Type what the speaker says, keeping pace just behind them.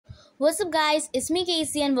What's up guys, it's me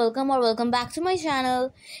Kaycee and welcome back to my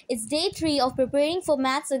channel. It's day 3 of preparing for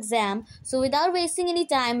maths exam. So without wasting any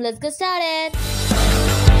time, let's get started.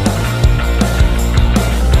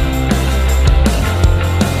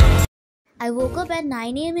 I woke up at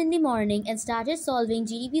 9 a.m. in the morning and started solving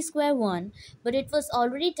GDP square 1, but it was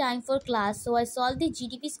already time for class, so I solved the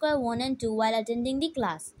GDP square 1 and 2 while attending the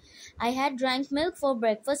class. I had drank milk for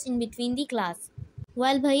breakfast in between the class.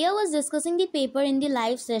 While Bhaiya was discussing the paper in the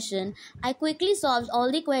live session, I quickly solved all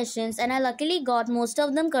the questions and I luckily got most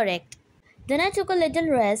of them correct. Then I took a little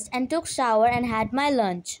rest and took shower and had my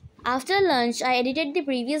lunch. After lunch, I edited the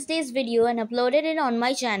previous day's video and uploaded it on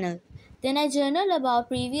my channel. Then I journaled about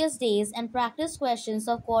previous days and practiced questions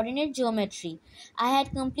of coordinate geometry. I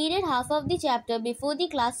had completed half of the chapter before the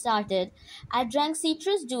class started. I drank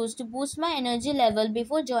citrus juice to boost my energy level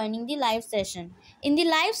before joining the live session. In the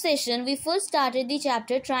live session, we first started the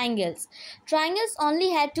chapter triangles. Triangles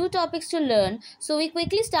only had 2 topics to learn, so we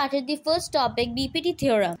quickly started the first topic, BPT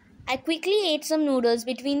theorem. I quickly ate some noodles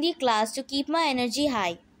between the class to keep my energy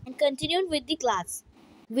high and continued with the class.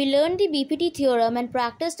 We learned the BPT theorem and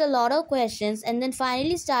practiced a lot of questions and then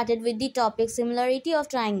finally started with the topic similarity of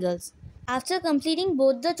triangles. After completing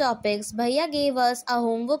both the topics, Bhaiya gave us a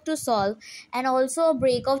homework to solve and also a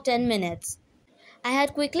break of 10 minutes. I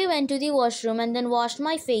had quickly went to the washroom and then washed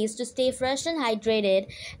my face to stay fresh and hydrated,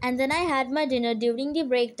 and then I had my dinner during the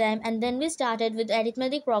break time and then we started with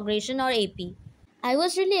arithmetic progression or AP. I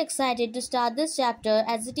was really excited to start this chapter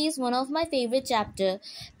as it is one of my favorite chapter.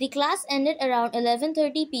 The class ended around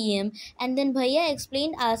 11:30 p.m. and then Bhaiya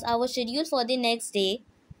explained us our schedule for the next day.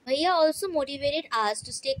 Bhaiya also motivated us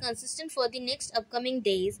to stay consistent for the next upcoming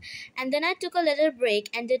days, and then I took a little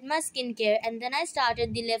break and did my skincare and then I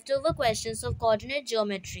started the leftover questions of coordinate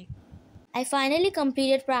geometry. I finally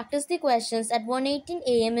completed practice the questions at 1:18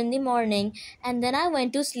 a.m. in the morning and then I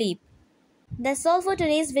went to sleep. That's all for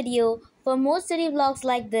today's video. For more study vlogs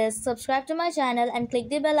like this, subscribe to my channel and click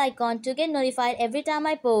the bell icon to get notified every time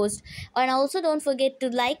I post. And also don't forget to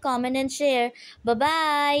like, comment and share. Bye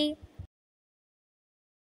bye.